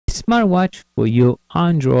smartwatch for your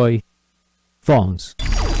Android phones.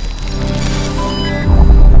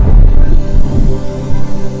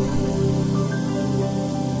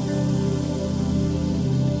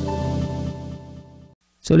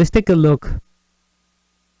 So let's take a look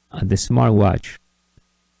at the smartwatch.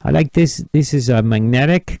 I like this. This is a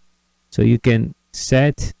magnetic, so you can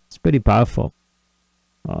set. It's pretty powerful.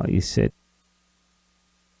 Oh, you set.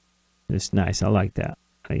 It's nice. I like that.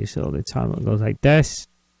 I use it all the time. It goes like this,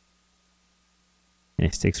 and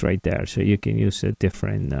it sticks right there. So you can use a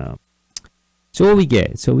different. So what we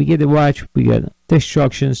get? So we get the watch. We get the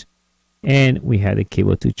instructions, and we have the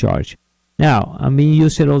cable to charge. Now, I mean,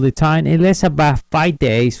 use it all the time. It lasts about 5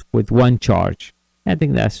 days with one charge. I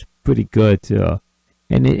think that's pretty good.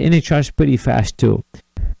 And it charges pretty fast too.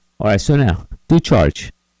 All right, so now to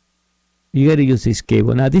charge, you got to use this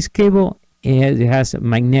cable. Now, this cable it has a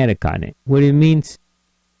magnetic on it. What it means,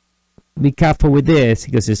 be careful with this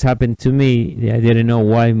because it's happened to me. I didn't know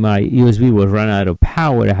why my USB was run out of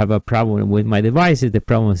power. I have a problem with my devices. The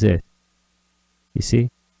problem is this. You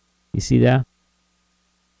see that?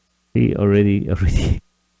 See, already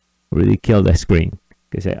killed the screen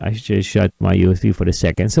because I just shut my USB for a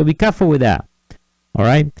second. So be careful with that. All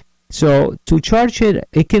right. So to charge it,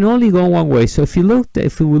 it can only go one way. So if we look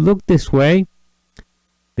this way,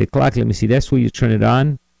 the clock. Let me see. That's where you turn it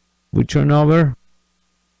on. We turn over.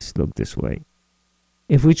 Let's look this way.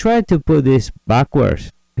 If we try to put this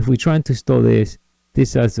backwards, if we try to install this,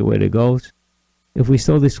 this is the way it goes. If we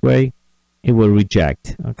install this way, it will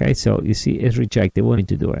reject. Okay. So you see, it's rejected. We need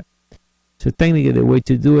to do it. So technically the way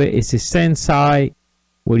to do it is the same side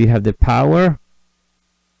where you have the power.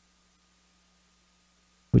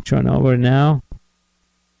 We turn over now.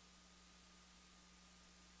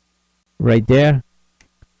 Right there.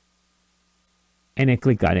 And I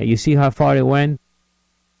click on it. You see how far it went?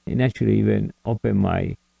 And actually even open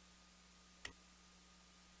my...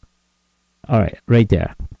 Alright, right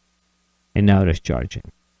there. And now it's charging.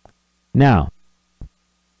 Now,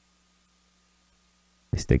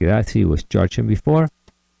 let's take that. See, it was charging before,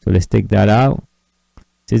 so let's take that out.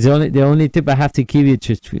 So it's the only tip I have to give you,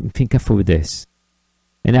 just think careful with this.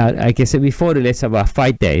 And now, like I said before, it lasts about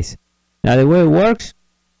 5 days. Now the way it works,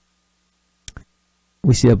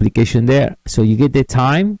 we see the application there. So you get the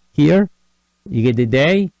time here, you get the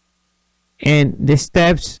day, and the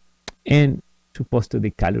steps, and supposed to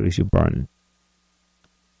the calories you burn.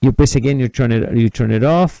 You press again, you turn it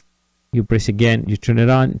off. You press again, you turn it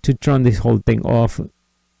on. To turn this whole thing off,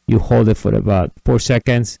 you hold it for about 4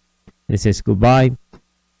 seconds. And it says goodbye.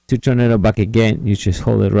 To turn it back again, you just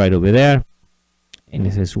hold it right over there. And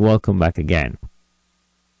it says welcome back again.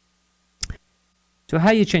 So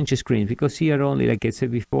how you change the screen? Because here only, like I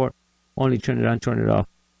said before, only turn it on, turn it off,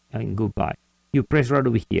 and goodbye. You press right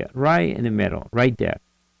over here, right in the middle, right there.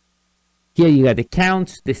 Here you got the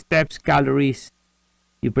counts, the steps, calories.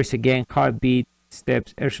 You press again, heartbeat,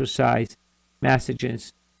 steps, exercise,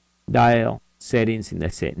 messages, dial, settings, and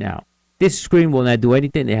that's it. Now this screen will not do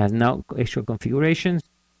anything. It has no extra configurations.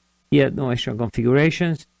 Here, no extra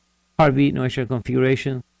configurations. Heartbeat, no extra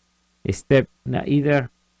configuration. A step, not either.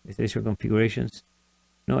 It's extra configurations.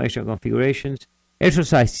 No extra configurations.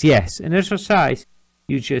 Exercise, yes. And exercise,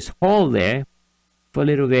 you just hold there for a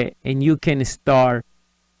little bit and you can start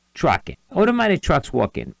tracking. Automatic tracks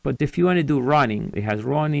walking, but if you want to do running, it has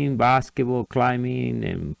running, basketball,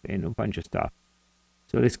 climbing, and a bunch of stuff.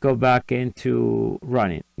 So let's go back into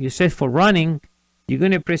running. You said for running, you're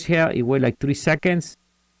going to press here, it waits like 3 seconds.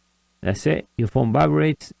 That's it. Your phone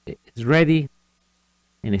vibrates, it's ready,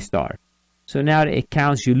 and it starts. So now it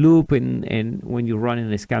counts your loop, and when you're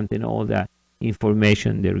running, it's counting all that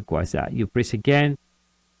information that requires that. You press again,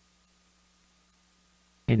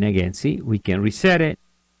 and again, see, we can reset it.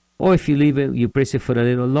 Or if you leave it, you press it for a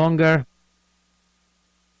little longer.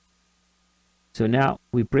 So now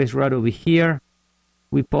we press right over here,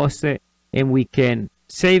 we post it, and we can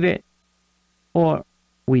save it, or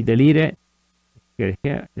we delete it. Get it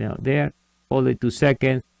here, now there, hold it 2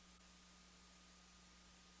 seconds,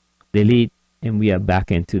 delete, and we are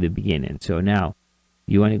back into the beginning. So now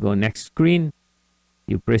you want to go next screen,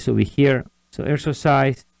 you press over here. So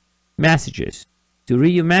exercise, messages. To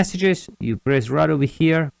read your messages, you press right over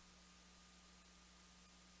here.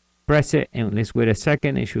 Press it and let's wait a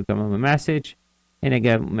second. It should come up a message. And I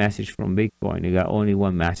got a message from Bitcoin. You got only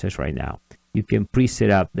one message right now. You can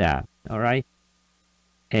pre-set up that. All right.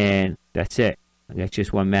 And that's it. I got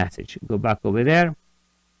just one message. Go back over there.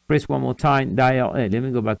 Press one more time. Dial. Let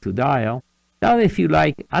me go back to dial. Now, if you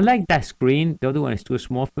like, I like that screen. The other one is too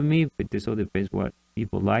small for me, but this all depends what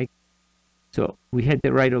people like. So we hit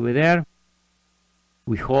it right over there.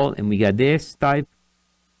 We hold and we got this type.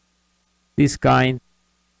 this kind,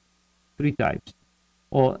 3 types,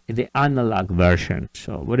 or the analog version.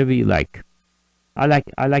 So whatever you like. I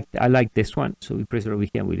like this one. So we press it over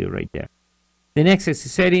here and we do it right there. The next is the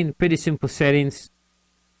setting. Pretty simple settings.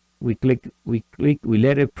 We click, we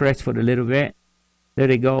let it press for a little bit. Let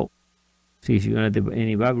it go. See if you want to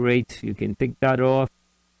evaporate, you can take that off.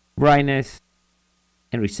 Brightness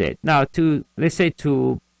and reset. Now let's say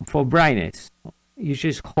for brightness, you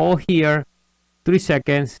just hold here 3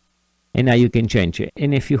 seconds and now you can change it.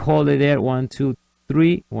 And if you hold it there 1 2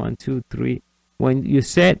 3 1 2 3, when you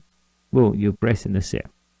set, boom, you press in the set.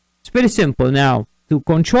 It's pretty simple. Now to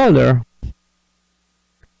controller,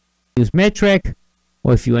 use metric,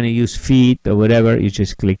 or if you want to use feet or whatever, you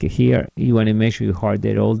just click it here. You want to make sure you hold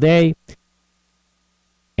it all day.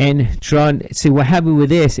 And see what happened with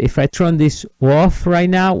this. If I turn this off right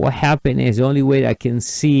now, what happened is the only way I can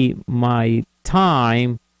see my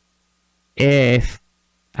time if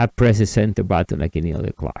I press the center button like any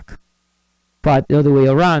other clock. But the other way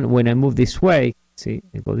around, when I move this way, see,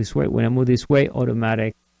 I go this way. When I move this way,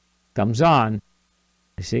 automatic comes on.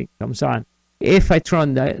 You see, comes on. If I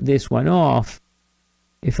turn this one off,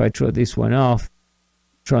 then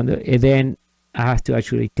I have to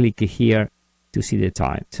actually click it here to see the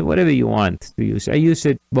time. So whatever you want to use. I use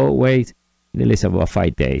it both ways, and it lasts about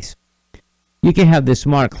 5 days. You can have the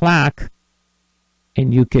smart clock,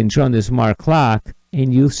 and you can turn the smart clock,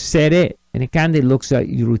 and you set it, and it kind of looks like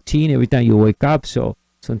your routine every time you wake up. So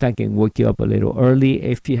sometimes it can wake you up a little early.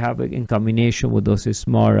 If you have it in combination with those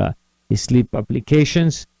smart sleep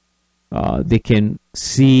applications, they can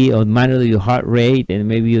see or manually your heart rate, and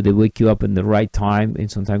maybe they wake you up in the right time, and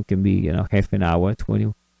sometimes can be half an hour,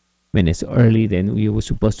 20 minutes early than you were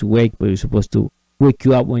supposed to wake, but you're supposed to wake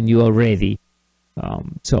you up when you are ready.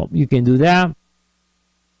 So you can do that.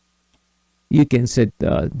 You can set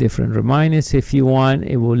different reminders if you want.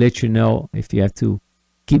 It will let you know if you have to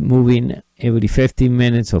keep moving every 15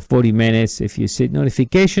 minutes or 40 minutes. If you set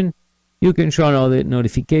notification, you can turn all the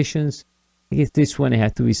notifications. I guess this one, it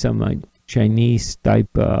has to be some Chinese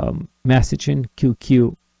type messaging,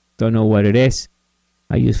 QQ. Don't know what it is.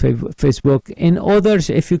 I use Facebook and others.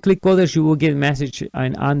 If you click others, you will get message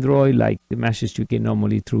on Android, like the message you get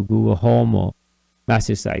normally through Google Home, or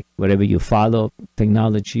message like whatever you follow,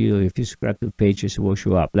 technology, or if you subscribe to pages, it will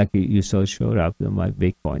show up like you saw showed up on my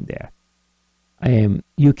Bitcoin there.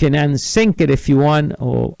 You can unsync it if you want,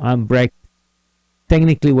 or unbreak.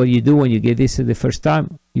 Technically, what you do when you get this the first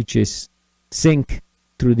time, you just sync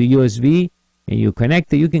through the USB and you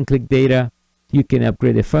connect it. You can click data. You can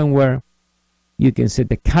upgrade the firmware. You can set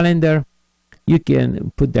the calendar. You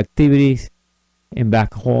can put the activities and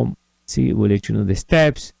back home. See, it will let you know the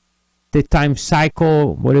steps, the time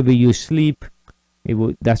cycle, whatever you sleep.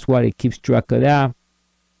 That's what it keeps track of that.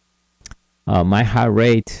 My heart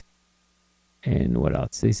rate, and what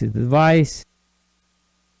else? This is the device.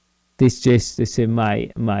 This is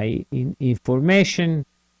my information.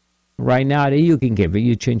 Right now that you can get, but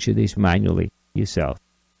you change this manually yourself.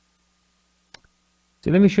 So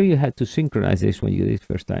let me show you how to synchronize this when you do this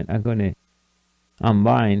first time. I'm going to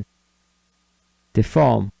unbind the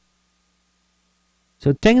phone.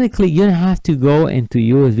 So technically, you don't have to go into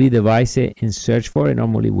USB devices and search for it.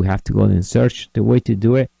 Normally, we have to go and search the way to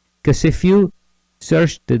do it. Because if you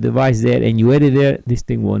search the device there and you edit there, this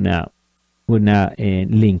thing will not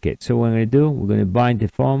link it. So what I'm going to do, we're going to bind the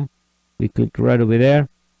phone. We click right over there.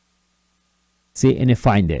 See, and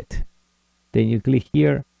find it. Then you click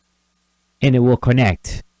here, and it will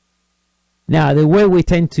connect. Now, the way we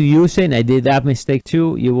tend to use it, and I did that mistake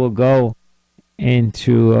too, you will go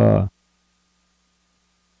into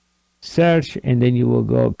search, and then you will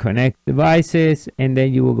go connect devices, and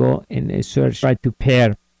then you will go and search, try to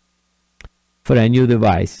pair for a new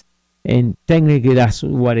device. And technically, that's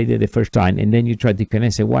what I did the first time. And then you try to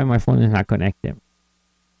connect, say, why my phone is not connected?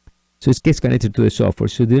 So it gets connected to the software.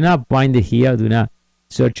 So do not bind it here. Do not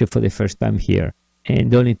search it for the first time here. And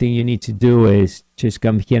the only thing you need to do is just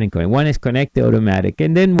come here and connect. One is connected automatic.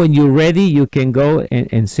 And then when you're ready, you can go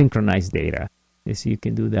and synchronize data. So you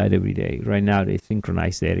can do that every day. Right now, they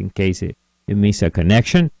synchronize that in case it misses a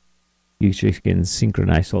connection. You just can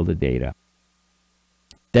synchronize all the data.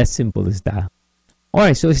 That's simple as that. All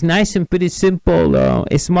right, so it's nice and pretty simple. A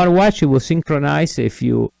smartwatch, it will synchronize if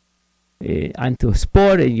you onto a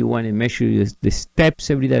sport and you want to measure the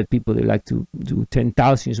steps every day. People, they like to do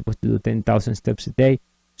 10,000. You're supposed to do 10,000 steps a day.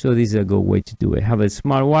 So this is a good way to do it. Have a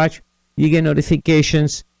smartwatch. You get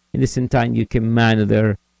notifications. At the same time, you can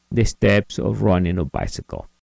monitor the steps of running a bicycle.